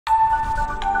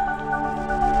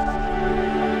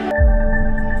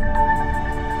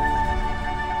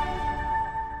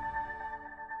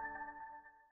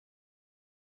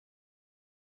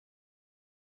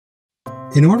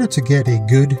In order to get a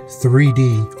good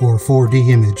 3D or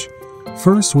 4D image,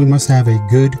 first we must have a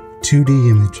good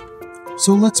 2D image.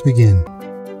 So let's begin.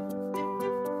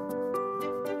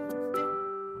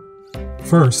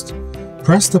 First,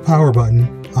 press the power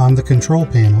button on the control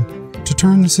panel to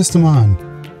turn the system on.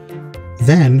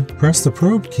 Then press the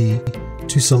probe key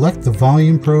to select the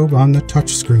volume probe on the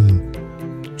touchscreen.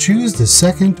 Choose the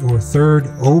second or third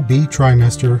OB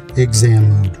trimester exam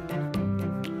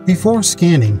mode. Before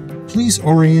scanning, please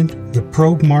orient the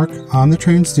probe mark on the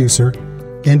transducer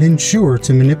and ensure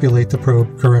to manipulate the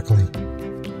probe correctly.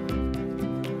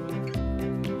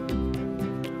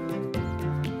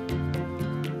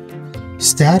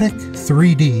 Static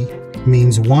 3D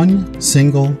means one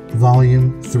single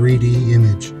volume 3D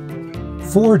image.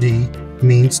 4D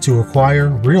means to acquire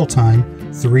real-time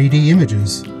 3D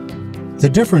images. The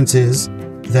difference is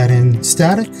that in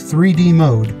static 3D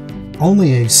mode,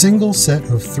 only a single set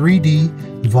of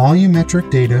 3D volumetric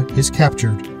data is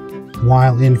captured,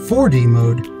 while in 4D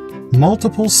mode,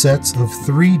 multiple sets of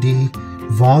 3D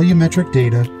volumetric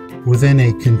data within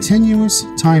a continuous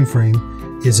time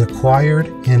frame is acquired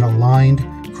and aligned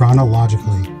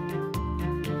chronologically.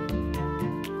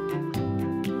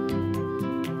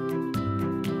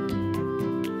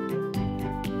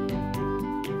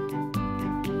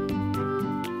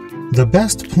 The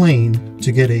best plane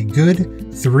to get a good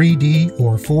 3D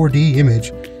or 4D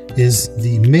image is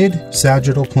the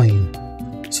mid-sagittal plane.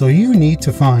 So you need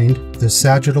to find the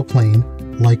sagittal plane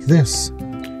like this.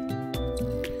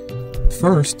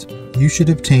 First, you should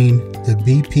obtain the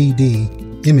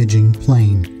BPD imaging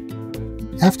plane.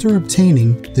 After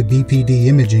obtaining the BPD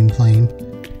imaging plane,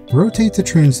 rotate the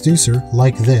transducer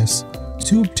like this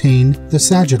to obtain the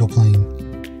sagittal plane.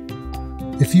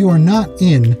 If you are not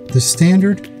in the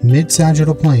standard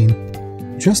mid-sagittal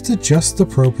plane, just adjust the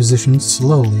probe position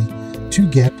slowly to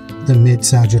get the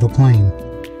mid-sagittal plane.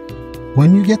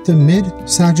 When you get the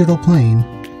mid-sagittal plane,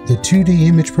 the 2D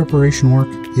image preparation work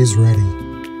is ready.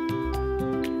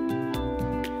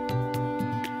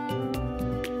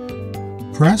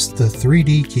 Press the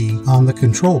 3D key on the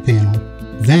control panel,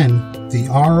 then the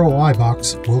ROI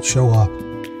box will show up.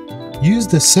 Use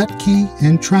the Set key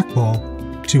and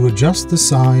trackball to adjust the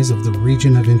size of the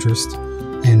region of interest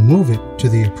and move it to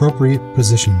the appropriate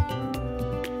position.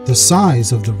 The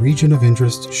size of the region of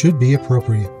interest should be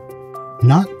appropriate.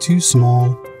 Not too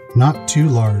small, not too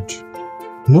large.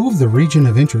 Move the region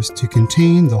of interest to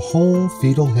contain the whole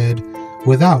fetal head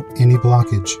without any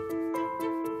blockage.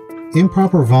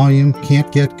 Improper volume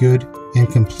can't get good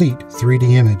and complete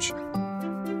 3D image.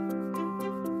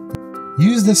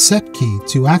 Use the Set key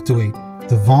to activate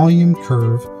the volume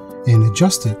curve and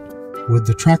adjust it with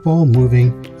the trackball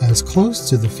moving as close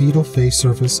to the fetal face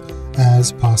surface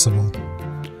as possible.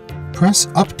 Press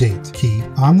Update key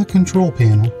on the control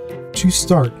panel to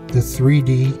start the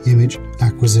 3D image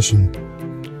acquisition.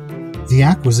 The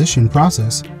acquisition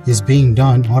process is being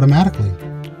done automatically.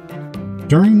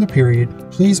 During the period,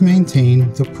 please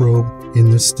maintain the probe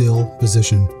in the still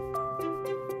position.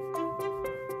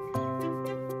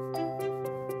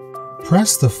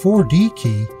 Press the 4D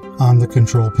key on the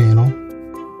control panel,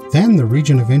 then the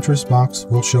region of interest box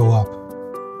will show up.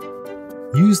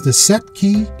 Use the Set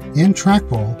key and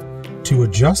trackball to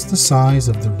adjust the size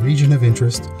of the region of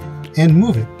interest and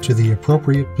move it to the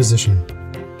appropriate position.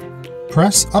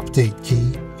 Press Update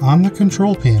key on the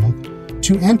control panel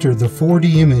to enter the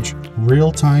 4D image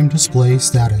real-time display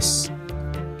status.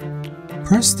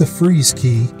 Press the Freeze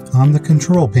key on the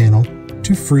control panel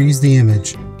to freeze the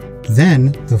image.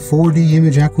 Then the 4D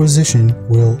image acquisition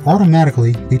will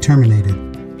automatically be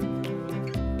terminated.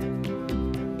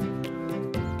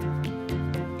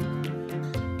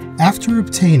 After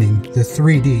obtaining the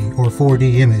 3D or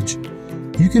 4D image,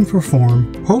 you can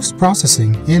perform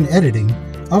post-processing and editing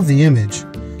of the image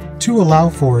to allow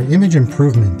for image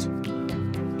improvement.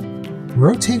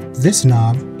 Rotate this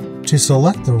knob to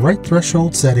select the right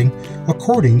threshold setting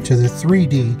according to the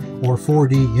 3D or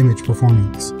 4D image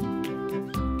performance.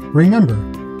 Remember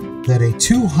that a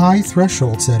too high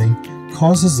threshold setting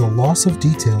causes the loss of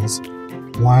details,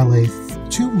 while a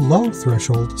too low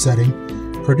threshold setting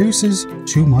produces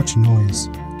too much noise.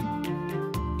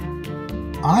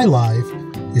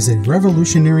 iLive is a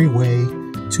revolutionary way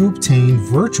to obtain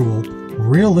virtual,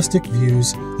 realistic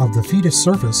views of the fetus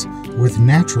surface with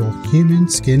natural human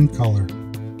skin color.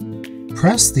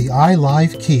 Press the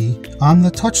iLive key on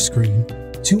the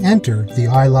touchscreen to enter the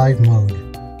iLive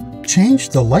mode. Change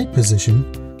the light position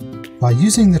by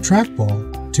using the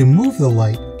trackball to move the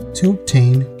light to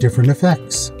obtain different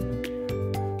effects.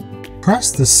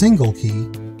 Press the single key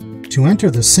to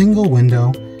enter the single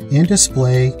window and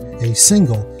display a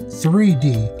single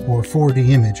 3D or 4D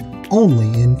image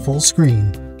only in full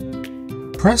screen.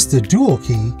 Press the dual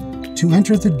key to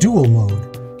enter the dual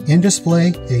mode and display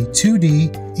a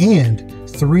 2D and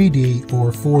 3D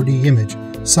or 4D image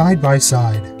side by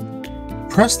side.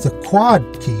 Press the quad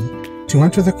key to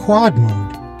enter the quad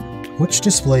mode, which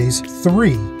displays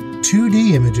 3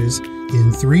 2D images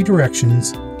in 3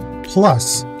 directions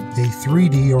plus a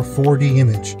 3D or 4D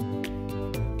image.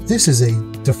 This is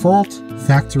a default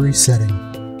factory setting.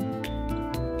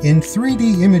 In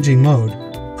 3D imaging mode,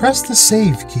 press the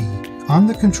Save key on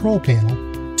the control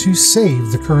panel to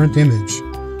save the current image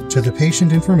to the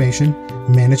Patient Information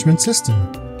Management System.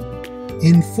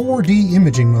 In 4D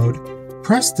imaging mode,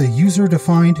 press the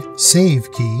user-defined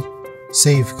Save key,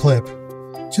 Save Clip,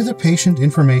 to the Patient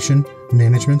Information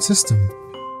Management System.